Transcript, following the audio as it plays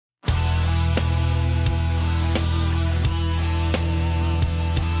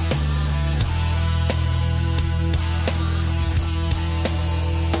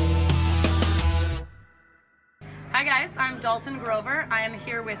Dahlton Grover. I am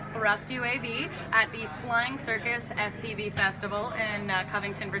here with ThrustUAV at the Flying Circus FPV Festival in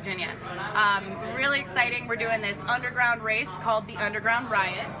Covington, Virginia. Really exciting. We're doing this underground race called the Underground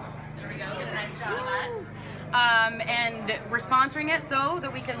Riot. There we go, get a nice shot of that. And we're sponsoring it so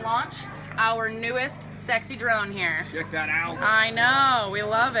that we can launch our newest sexy drone here. Check that out. I know, we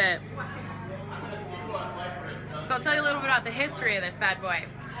love it. So I'll tell you a little bit about the history of this bad boy.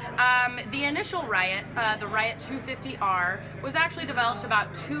 The initial Riot, the Riot 250R, was actually developed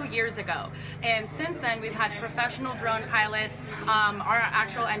about 2 years ago. And since then, we've had professional drone pilots, our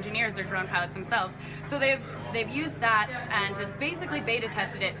actual engineers are drone pilots themselves. So they've used that and basically beta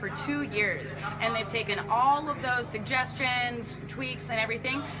tested it for 2 years. And they've taken all of those suggestions, tweaks, and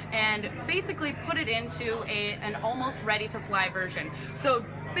everything, and basically put it into an almost ready to fly version. So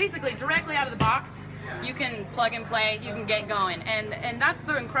basically, directly out of the box, you can plug and play, you can get going, and that's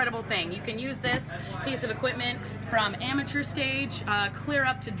the incredible thing. You can use this piece of equipment from amateur stage clear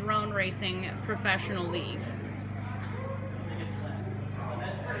up to drone racing professional league.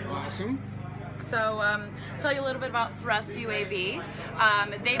 Awesome. So tell you a little bit about ThrustUAV.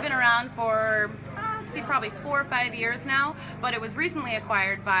 They've been around for probably 4 or 5 years now, but it was recently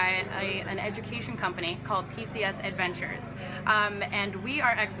acquired by an education company called PCS Adventures. And we are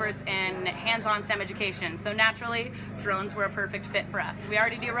experts in hands-on STEM education, so naturally drones were a perfect fit for us. We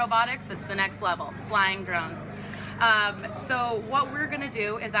already do robotics, it's the next level, flying drones. So what we're going to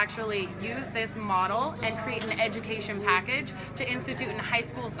do is actually use this model and create an education package to institute in high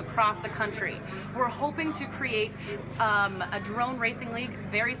schools across the country. We're hoping to create a drone racing league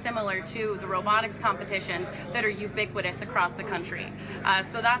very similar to the robotics competitions that are ubiquitous across the country.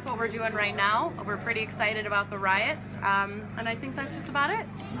 So that's what we're doing right now. We're pretty excited about the Riot, and I think that's just about it.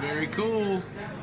 Very cool.